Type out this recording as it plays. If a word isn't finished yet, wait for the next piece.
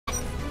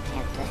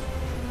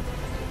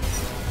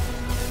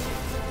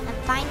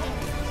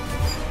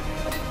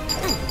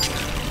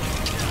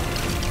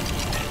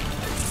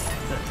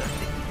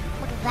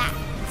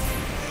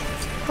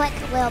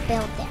will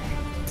build there.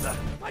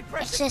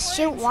 It's just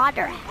shoot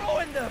water at him.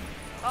 Ruined them.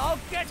 I'll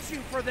get you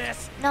for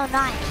this. No,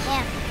 not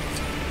him.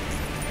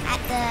 At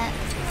the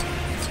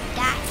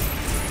guy.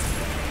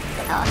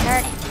 Oh,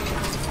 hurt it.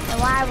 The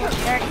wire will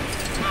hurt it.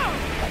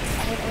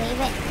 Can you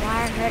believe it? The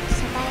wire hurt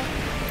somebody?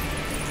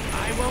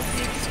 I won't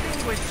be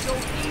extinguished so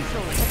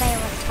easily. Somebody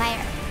with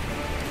fire.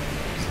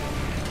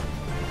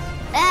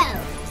 Oh!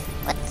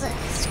 What's the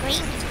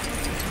scream?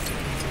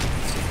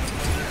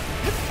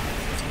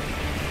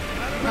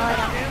 No, I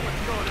don't.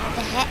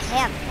 To hit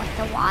him with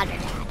the water,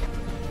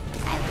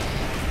 Dad.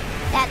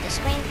 Dad, the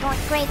screen's going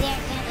crazy. I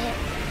can't hit him.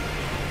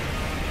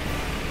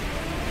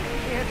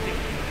 Can't be.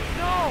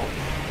 No!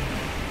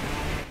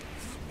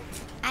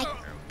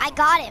 I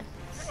got him.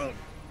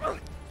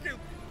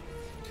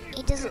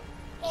 He doesn't.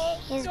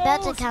 His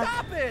belt doesn't have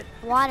Stop it!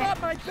 water.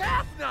 Stop my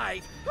bath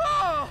knife!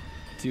 Oh!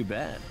 Too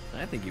bad.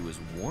 I think he was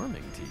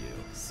warming to you.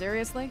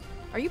 Seriously?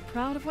 Are you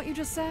proud of what you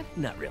just said?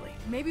 Not really.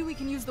 Maybe we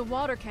can use the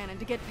water cannon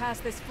to get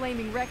past this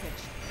flaming wreckage.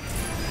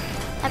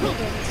 Let me do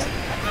this.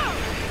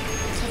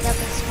 Take out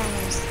these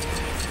fires.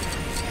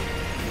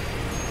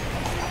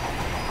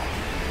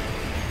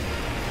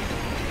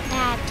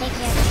 Dad, take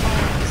care of the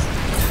fires.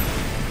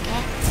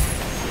 Okay?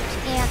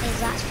 Take care of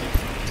these last few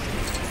fires.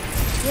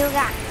 You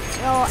got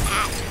go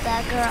at the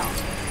girl.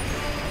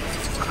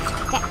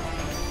 Okay.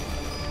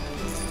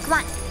 Come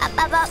on,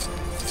 up.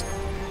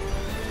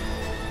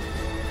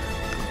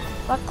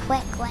 We're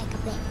quick like a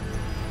bit.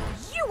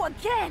 You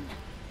again!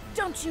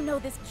 Don't you know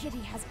this kitty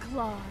has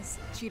claws?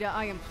 Cheetah,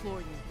 I implore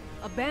you.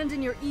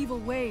 Abandon your evil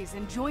ways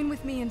and join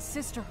with me in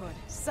sisterhood.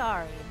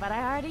 Sorry, but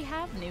I already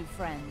have new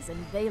friends,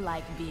 and they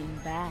like being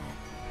bad.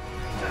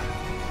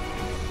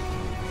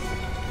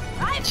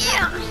 I've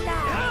got you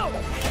now!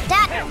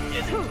 Dad! That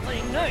isn't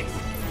playing nice.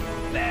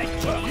 Bad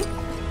kitty.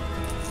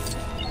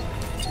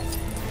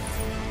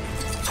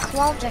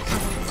 Clones are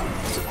coming.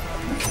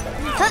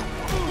 Huh,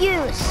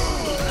 use!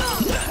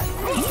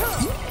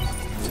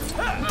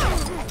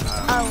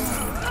 Oh,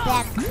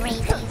 them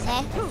crazies,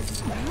 eh?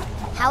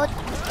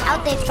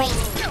 How'd they fight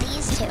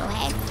these two,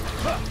 eh?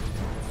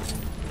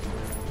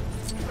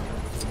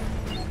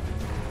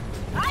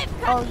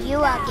 Oh, you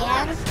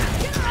again?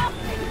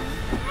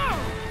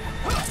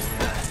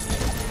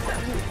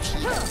 You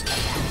cheater.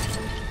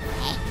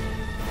 Hey.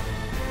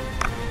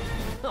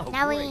 Oh,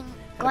 Now great. we're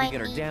How do we going get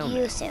her to down need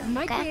there? you soon,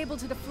 Might be okay? able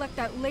to deflect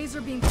that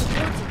laser beam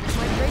projector with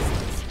my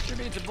bracelets. Sure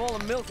beats a bowl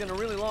of milk and a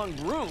really long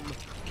broom.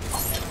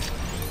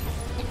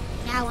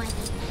 Now I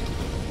need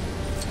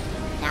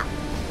that.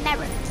 Now,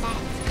 remember that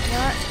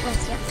you're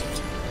with your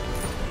future.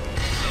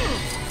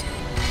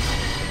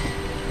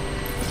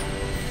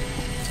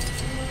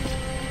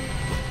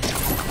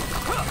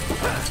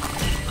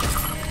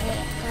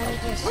 Okay, let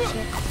me just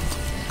shoot.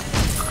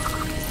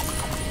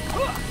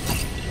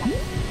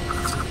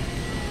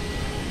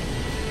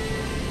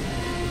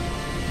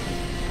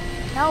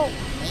 No,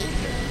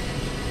 please.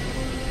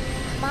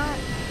 Come on.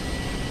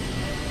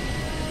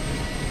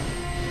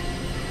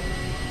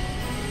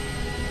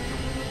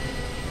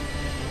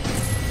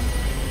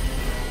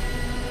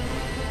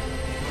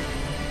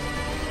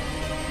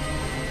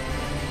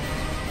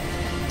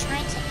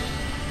 Trying to aim.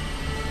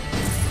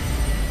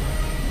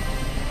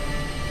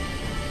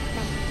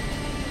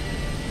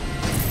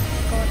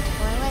 Go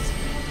toilet.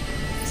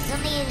 Still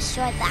need to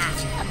destroy that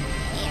up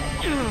here.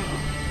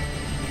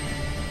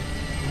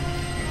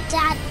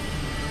 Dad,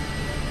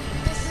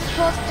 this is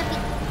supposed to be.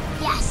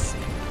 Yes,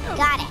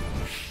 got it.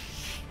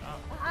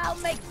 I'll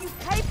make you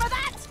pay for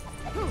that!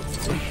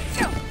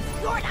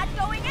 You're not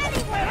going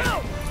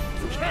anywhere!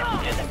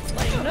 Cat isn't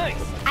playing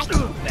nice. I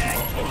Bad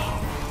kitty.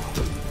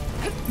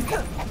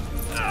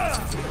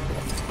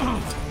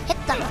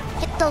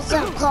 hit those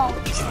little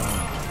clones.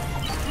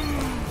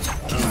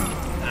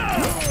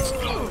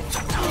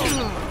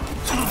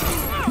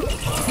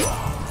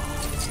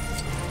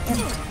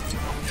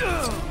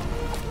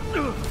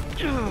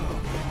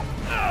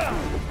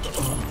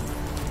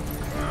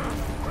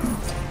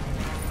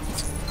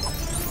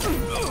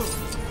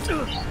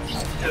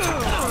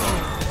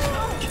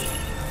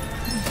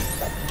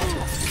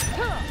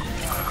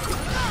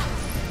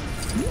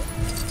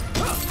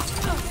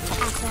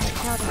 After I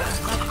killed him,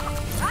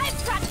 I've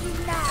got you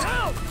now!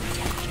 Ow!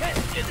 Cat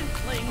isn't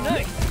playing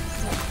nice.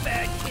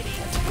 Bad kitty.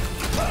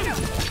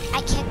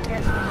 I kicked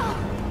her.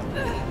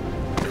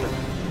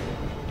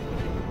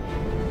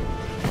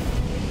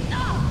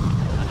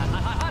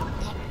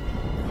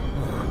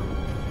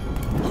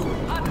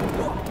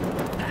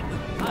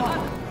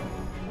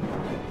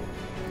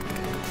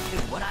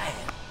 Is what I am.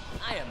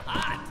 I am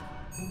hot.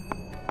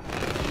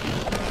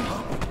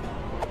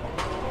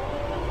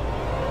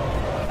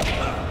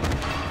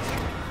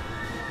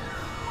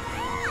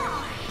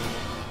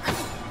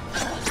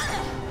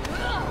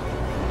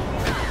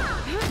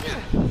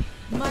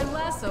 My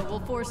lasso will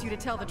force you to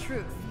tell the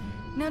truth.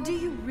 Now, do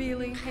you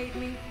really hate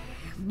me?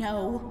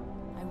 No.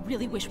 I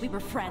really wish we were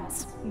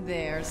friends.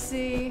 There,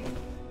 see?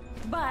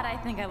 But I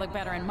think I look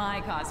better in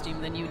my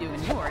costume than you do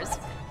in yours.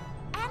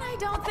 And I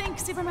don't think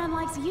Superman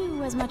likes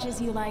you as much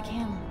as you like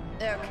him.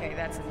 Okay,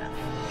 that's enough.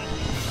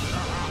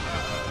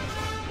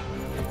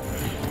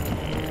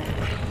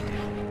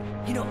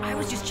 You know, I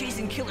was just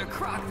chasing Killer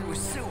Croc through a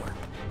sewer.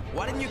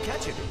 Why didn't you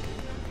catch him?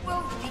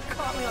 Well, he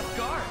caught me off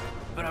guard.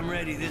 But I'm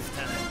ready this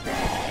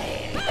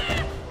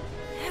time.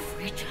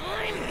 Every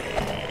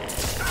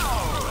time.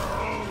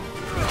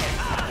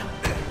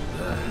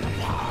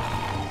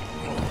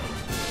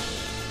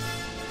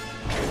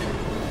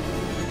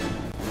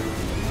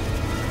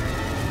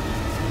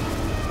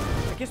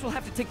 I guess we'll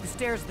have to take the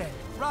stairs then.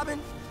 Robin,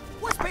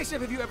 what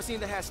spaceship have you ever seen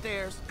that has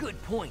stairs?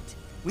 Good point.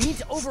 We need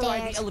to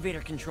override Stairs. the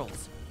elevator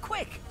controls.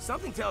 Quick!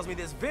 Something tells me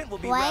this vent will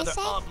be What rather is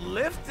it?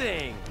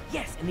 uplifting.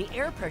 Yes, and the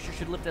air pressure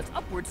should lift us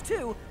upwards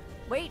too.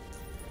 Wait,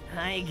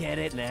 I get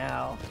it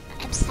now.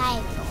 I'm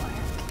Cyborg.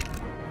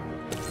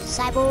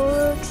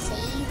 Cyborg,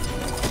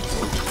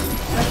 see?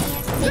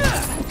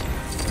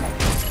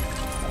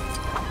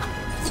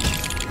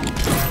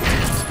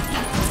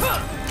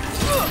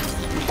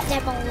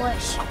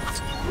 Demolition.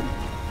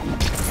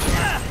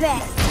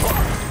 Bang.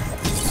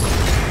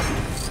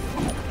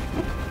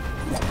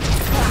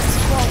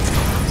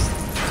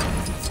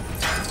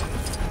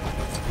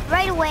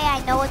 Right away,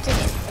 I know what to do.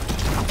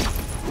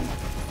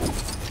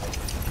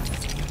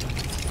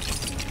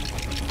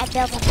 I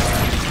built one.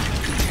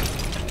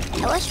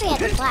 I wish we had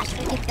the flash.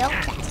 We could build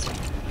faster.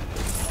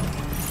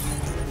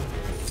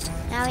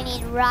 Now we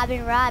need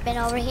Robin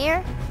over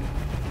here.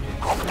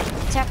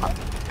 Circle.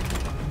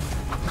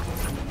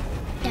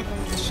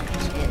 Demolition 2.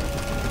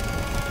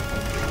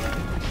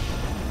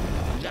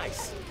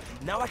 Nice.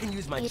 Now I can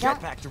use my You don't-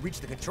 jetpack to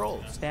reach the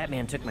controls.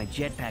 Batman took my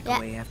jetpack Yeah.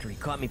 away after he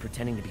caught me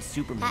pretending to be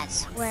Superman.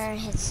 That's where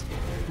his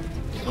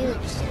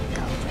fuse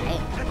goes,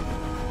 right?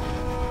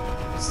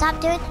 Stop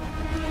doing it.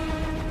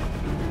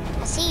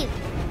 I see you.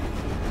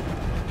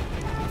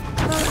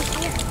 Come over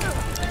here.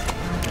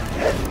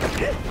 Here,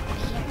 guys.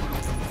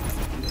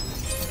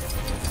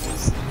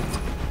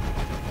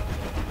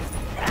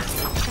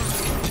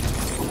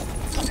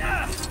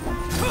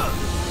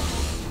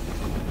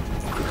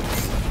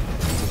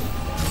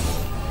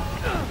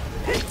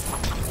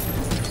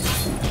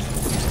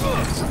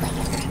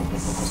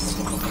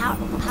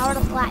 Power to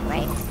fly,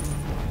 right?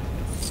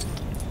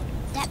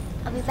 Yep,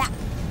 I'll be back.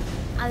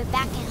 I'll be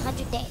back in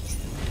 100 days.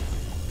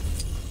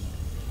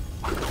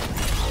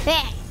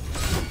 Bang!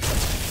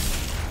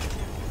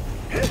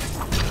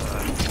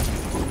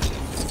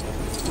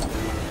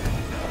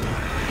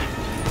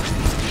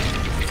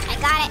 I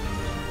got it.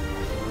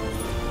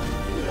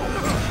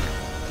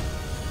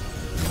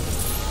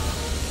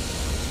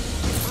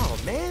 Oh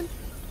man,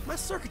 my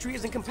circuitry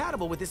isn't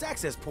compatible with this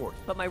access port.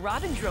 But my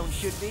Robin drone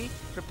should be.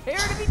 Prepare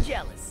to be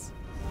jealous.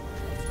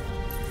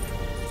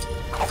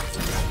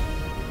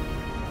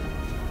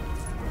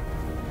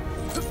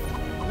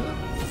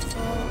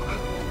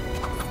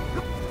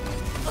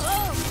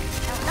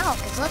 No,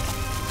 because look.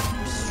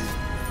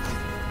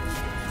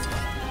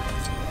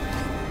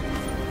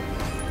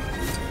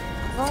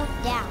 Going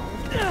down.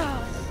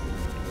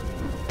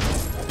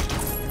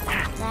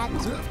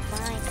 That's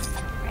mine,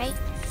 right?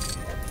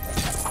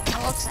 It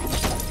looks like it.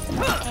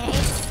 Okay.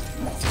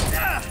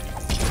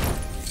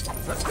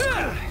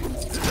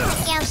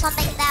 Thinking of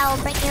something that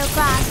will bring you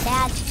across,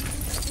 Dad.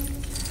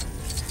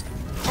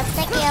 I'm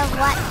thinking of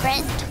what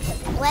Brent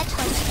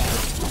Wetwood did.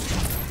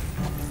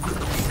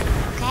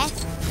 Okay?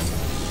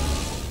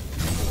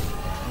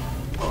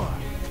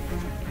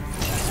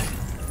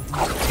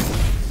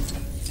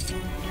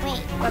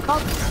 Wait, we're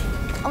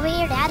both over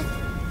here, Dad.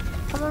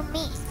 Come with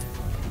me.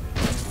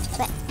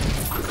 But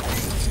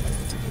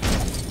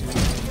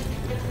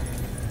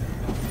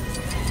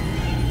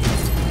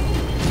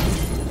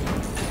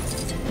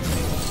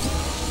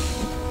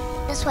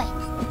this way. Come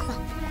on, come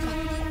on.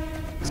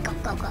 Let's go,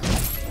 go, go.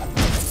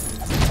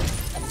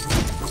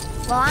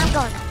 Well, I'm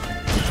going up.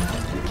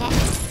 Okay.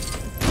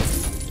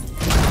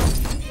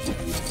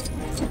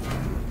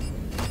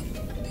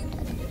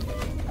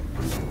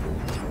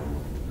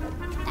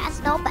 That's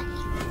nobody.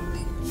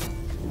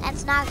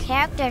 That's not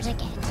characters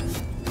again.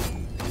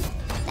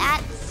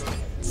 That's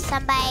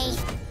somebody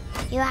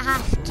you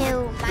have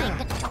to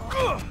mind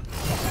control.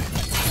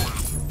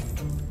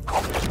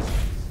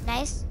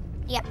 Nice.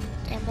 Yep.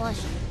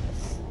 Demolition.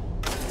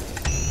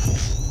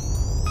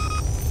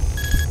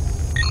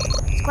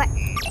 Square.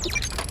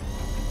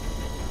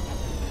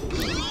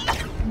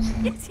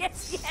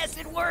 Yes,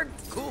 it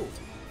worked. Cool.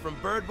 From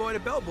bird boy to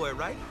bellboy,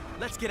 right?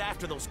 Let's get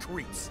after those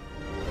creeps.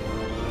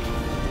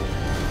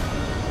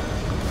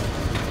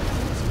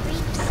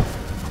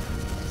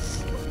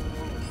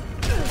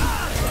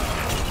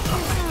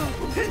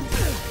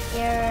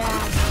 You're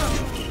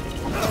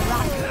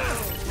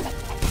rocket.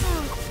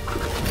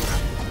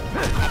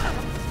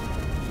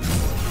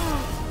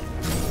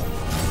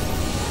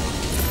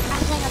 I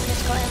think I'm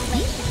just going to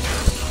laser.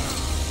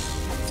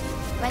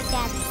 Right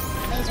down.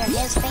 Laser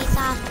his face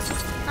off.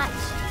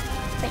 Nice.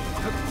 But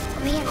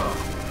over here.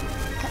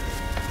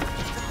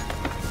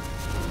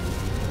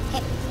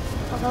 Okay,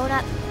 we're going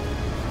up.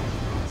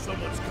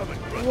 Someone's coming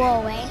running.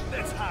 Whoa, eh?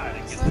 Let's hide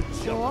and get That's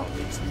the jump cool. on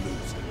these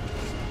losers.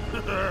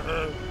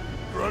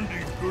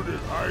 Grundy's good at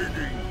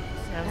hiding.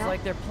 Sounds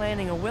like they're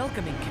planning a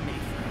welcoming committee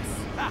for us.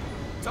 Ha!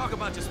 Talk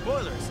about your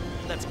spoilers.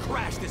 let's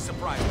crash this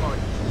surprise party.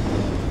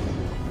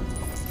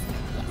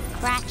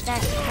 Crash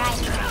their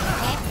surprise party,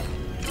 okay?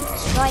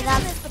 Destroy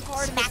them,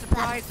 smack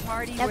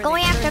them. They're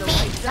going after me,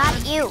 not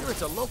you. Sure,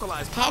 it's a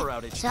localized Okay? power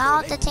outage, So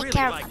I'll have they to take really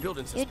care like of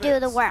building them. You do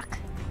the suspense. work.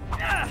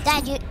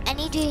 Dad, I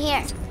need you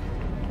here.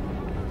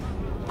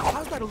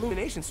 How's that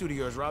illumination suit of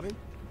yours, Robin?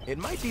 It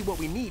might be what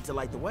we need to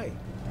light the way.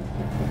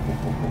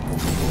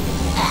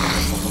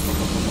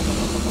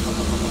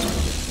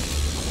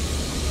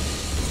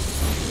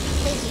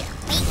 Please here.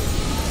 Wait.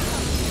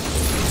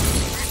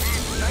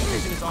 Night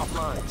vision is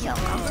offline. Yo,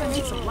 I'm gonna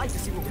need some light to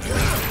see what we're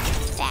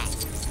doing. Dad.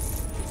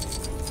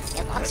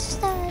 Get lost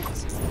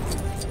stars.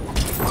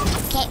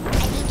 Okay, I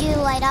need you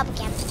to light up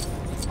again.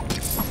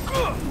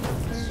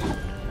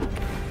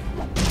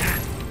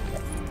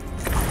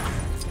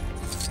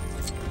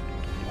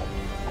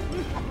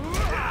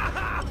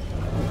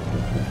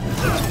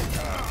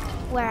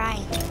 Where are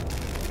you?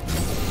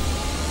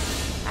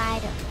 I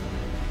don't.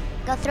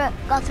 Go through,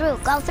 go through,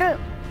 go through.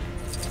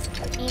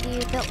 Need you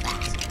to build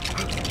fast.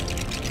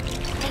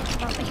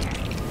 Come over here.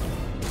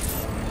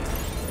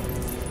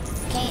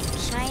 Okay,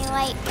 shiny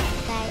light.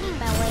 Gotta eat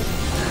my way.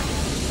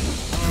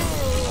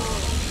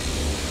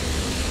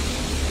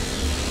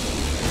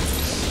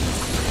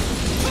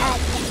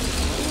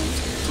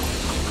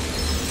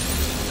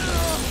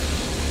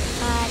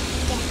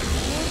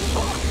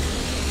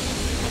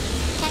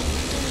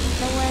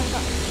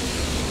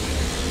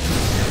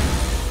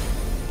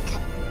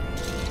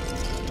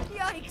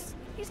 Yikes!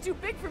 He's too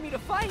big for me to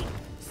fight.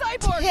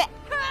 Cyborg! Now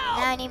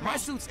Help! I need My my.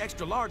 suit's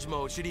extra large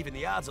mode should even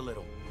the odds a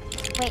little.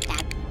 Wait,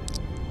 Dad.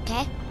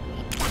 Okay?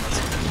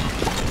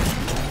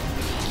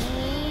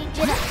 Change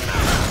it up.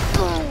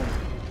 Boom!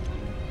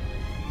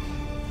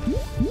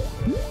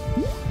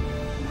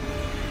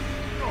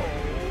 Oh,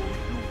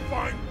 you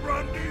find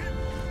Grundy?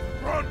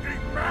 Grundy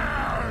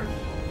man!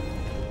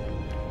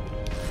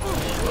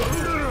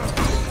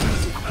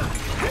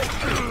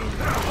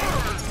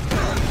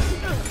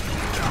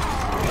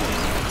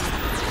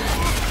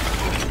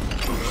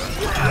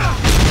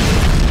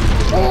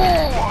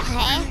 Oh,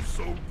 hey?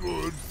 So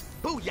good.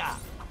 Booyah!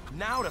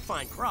 Now to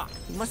find Croc.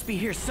 He must be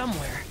here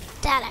somewhere.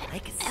 Dad,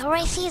 I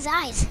already see his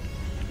eyes.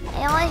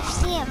 I already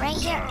see him right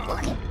here.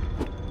 Look at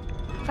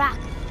Rock.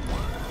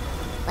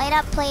 Light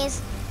up,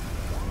 please.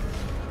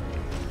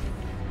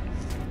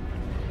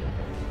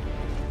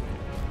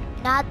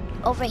 Not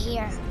over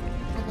here.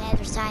 On the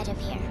other side of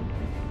here.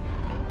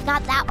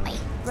 Not that way.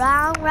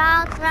 Wrong,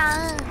 wrong,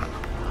 wrong.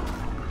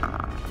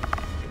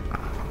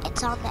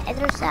 It's on the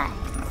other side.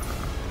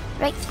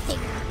 Right there.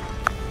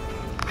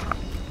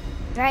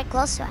 Very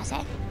close to us,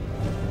 eh?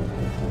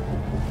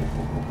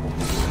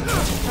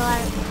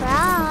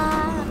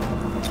 Croc.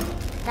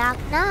 Knock,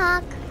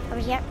 knock. Over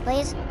here,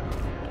 please.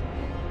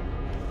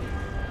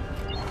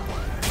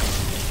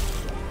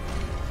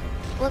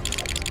 Looks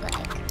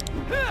like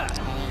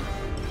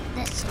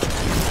this.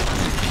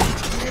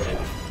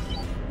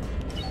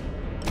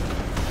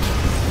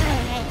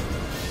 Okay.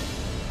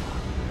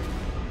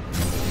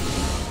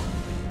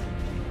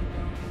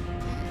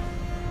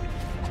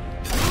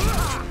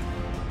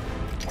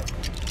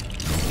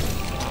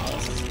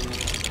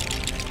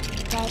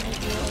 I need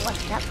you to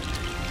look up.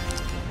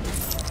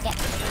 Yeah.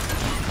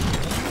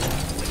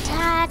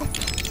 Dad,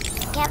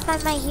 can't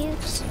find my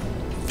hoops.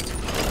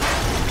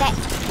 Okay,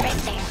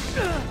 right there.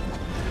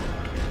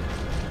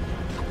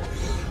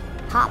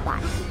 Hot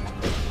one.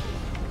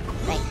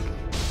 Right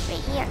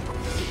here.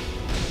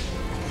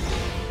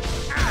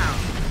 Ow!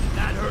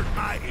 That hurt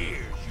my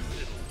ears, you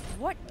little...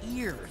 What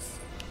ears?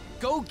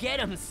 Go get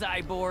him,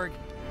 Cyborg!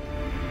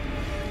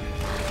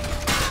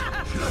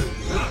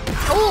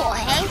 Oh,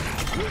 hey.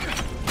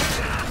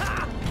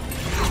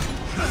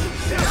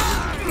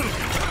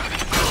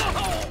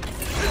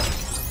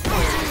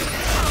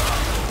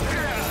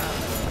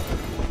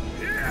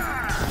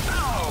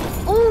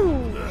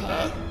 Ooh,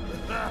 hey.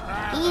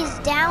 He's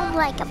down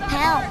like a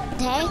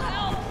pound, hey?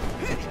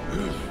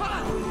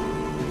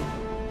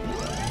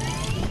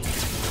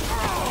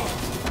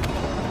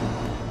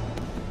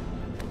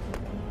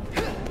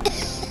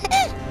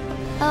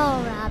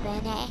 Oh,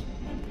 Robin, eh?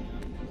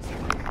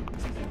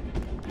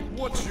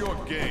 What's your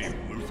game,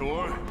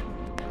 Luthor?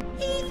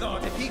 He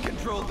thought if he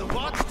controlled the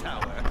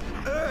watchtower,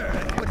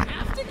 Earth would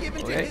have to give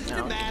in to his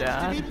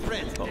demands to be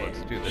president. Well,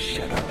 let's do this.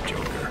 Shut up,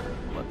 Joker.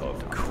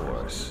 Of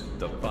course.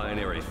 The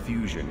binary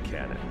fusion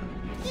cannon.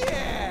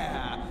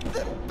 Yeah!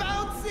 The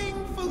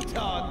bouncing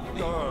futon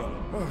thing.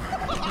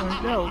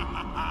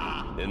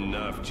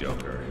 Enough,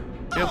 Joker.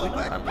 Oh,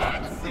 but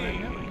let's see.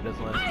 He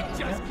doesn't let I'm us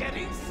just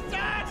getting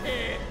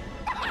started!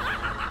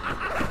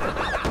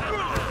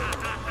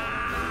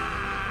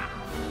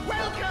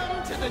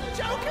 Welcome to the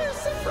Joker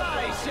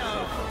Surprise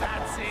Show,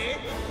 Patsy!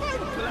 I'm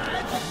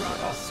glad you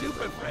brought a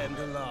super friend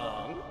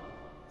along.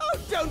 Oh,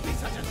 don't be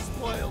such a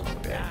spoiled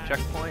brat.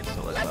 checkpoint,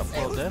 so let's Let's see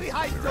upload who's this.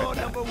 behind Be right door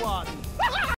back. number 1.